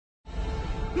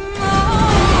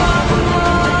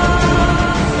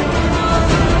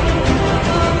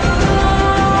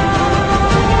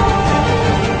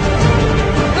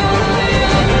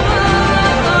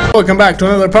welcome back to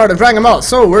another part of Dragon Ball.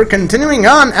 So, we're continuing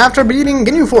on after beating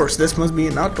Ginyu Force. This must be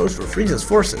an outpost for Frieza's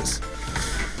forces.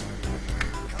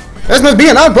 This must be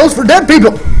an outpost for dead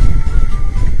people!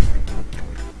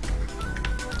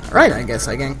 Alright, I guess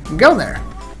I can go there.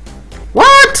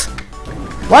 What?!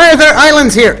 Why are there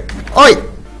islands here? Oi!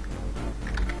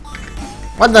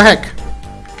 What the heck?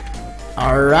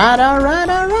 Alright, alright,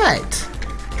 alright.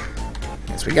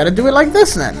 Guess we gotta do it like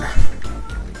this then.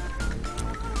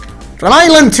 From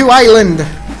island to island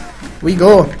we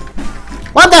go.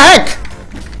 What the heck?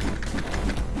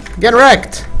 Get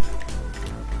wrecked.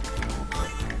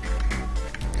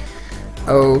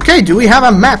 Okay, do we have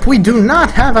a map? We do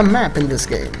not have a map in this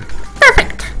game.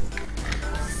 Perfect.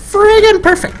 Friggin'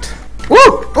 perfect.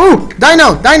 Woo! Ooh!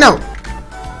 Dino! Dino!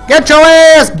 Get your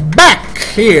ass back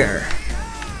here.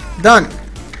 Done.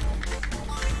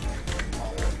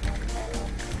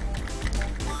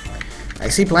 I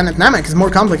see Planet Namek is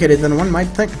more complicated than one might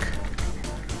think.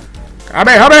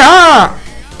 Kamehameha!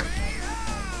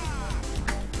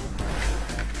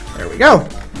 There we go.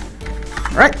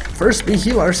 Alright, first we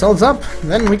heal ourselves up,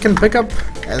 then we can pick up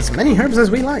as many herbs as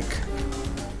we like.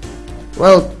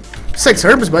 Well, 6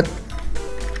 herbs, but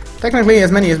technically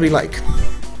as many as we like.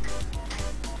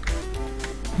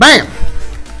 Bam!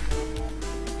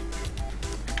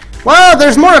 Wow,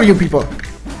 there's more of you people!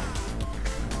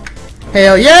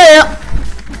 Hell yeah!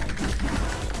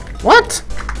 What?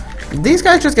 Did these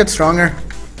guys just get stronger?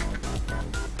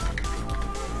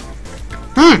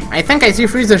 I think I see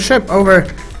Frieza's ship over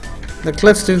the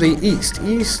cliffs to the east.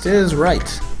 East is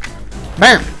right.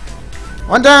 Bam!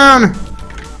 One down!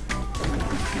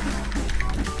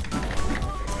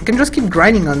 I can just keep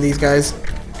grinding on these guys.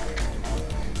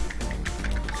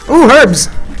 Ooh, herbs!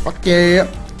 Fuck yeah!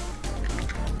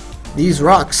 These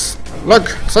rocks look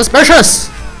suspicious!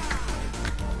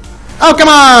 Oh, come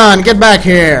on! Get back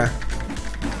here!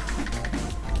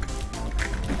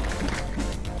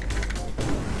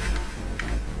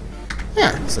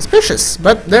 Yeah, suspicious,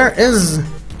 but there is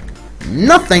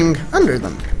nothing under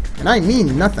them. And I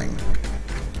mean nothing.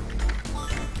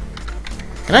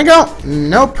 Can I go?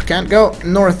 Nope, can't go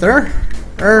norther.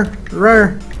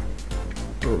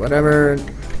 Whatever.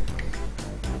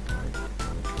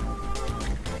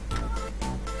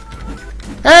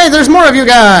 Hey, there's more of you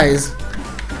guys!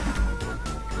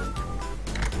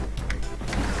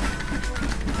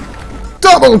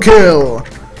 Double kill!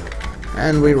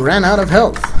 And we ran out of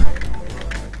health.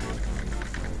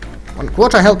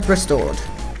 1/4 health restored.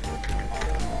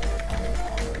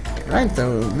 Right,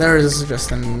 though, there's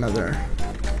just another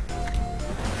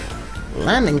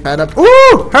landing pad up.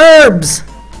 Ooh! Herbs!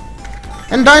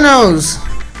 And dinos!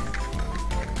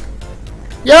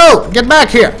 Yo! Get back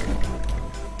here!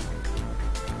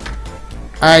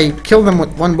 I killed them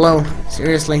with one blow.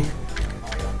 Seriously.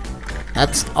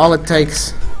 That's all it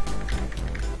takes.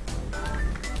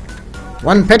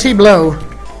 One petty blow.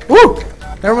 Woo!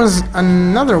 There was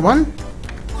another one.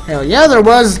 Hell yeah, there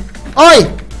was.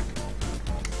 Oi!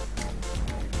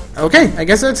 Okay, I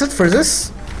guess that's it for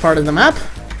this part of the map.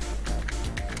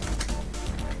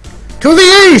 To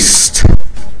the east!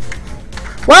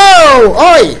 Whoa!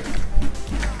 Oi!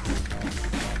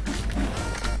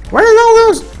 Where are all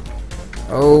those?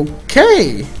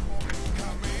 Okay.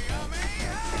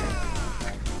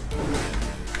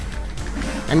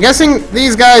 I'm guessing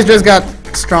these guys just got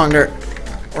stronger.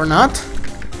 Or not.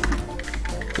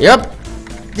 Yep.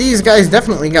 These guys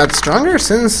definitely got stronger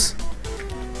since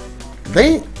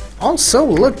they also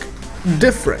look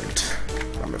different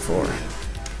from before.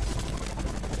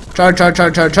 Charge, charge,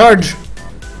 charge, charge, charge.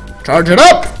 Charge it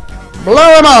up!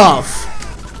 Blow him off!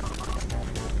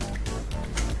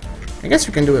 I guess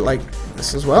we can do it like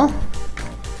this as well.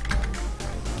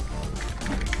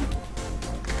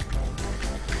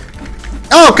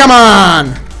 Oh, come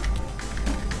on!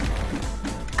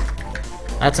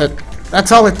 That's it.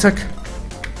 That's all it took.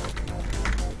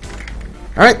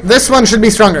 Alright, this one should be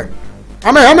stronger.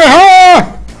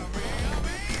 Kamehameha!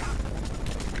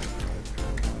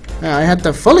 Now, I had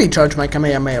to fully charge my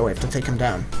Kamehameha wave to take him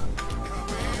down.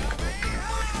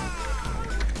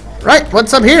 Right,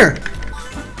 what's up here?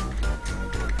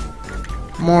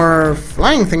 More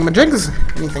flying thingamajigs?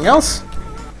 Anything else?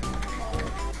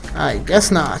 I guess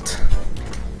not.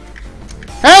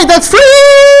 Hey, that's free!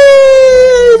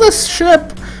 This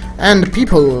ship and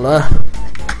people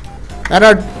that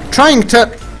are trying to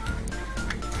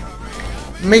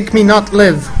make me not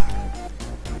live.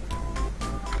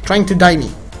 Trying to die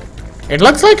me. It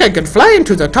looks like I could fly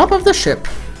into the top of the ship.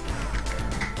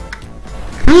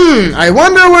 I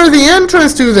wonder where the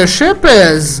entrance to the ship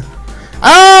is.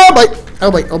 Oh boy!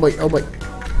 Oh boy! Oh boy! Oh boy!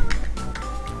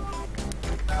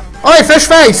 Oi, fish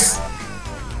face!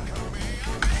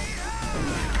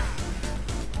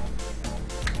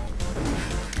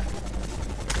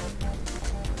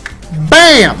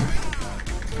 Bam!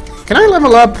 Can I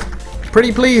level up?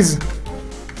 Pretty please.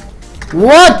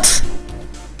 What?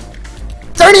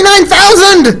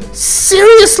 39,000!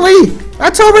 Seriously?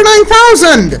 That's over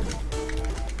 9,000!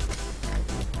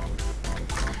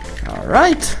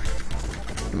 Alright.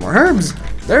 More herbs.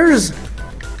 There's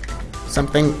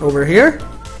something over here.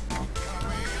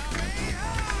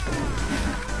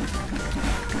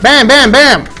 Bam, bam,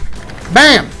 bam!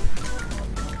 Bam!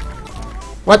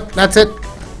 What? That's it?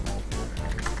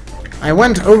 I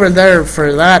went over there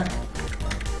for that.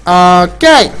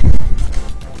 Okay.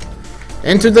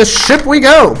 Into the ship we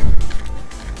go.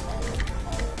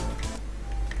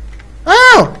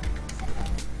 Oh!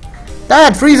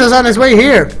 Dad, Frieza's on his way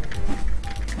here.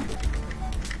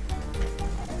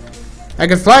 I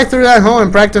could fly through that hole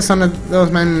and practice on those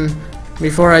men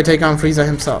before I take on Frieza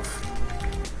himself.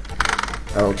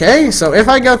 Okay, so if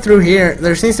I go through here,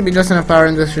 there seems to be just enough power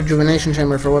in this rejuvenation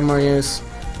chamber for one more use.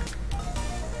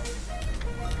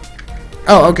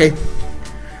 Oh, okay.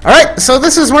 Alright, so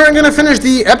this is where I'm going to finish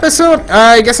the episode.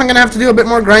 I guess I'm going to have to do a bit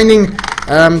more grinding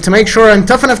to make sure I'm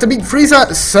tough enough to beat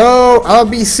Frieza. So I'll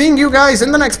be seeing you guys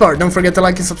in the next part. Don't forget to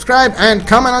like and subscribe and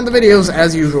comment on the videos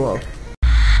as usual.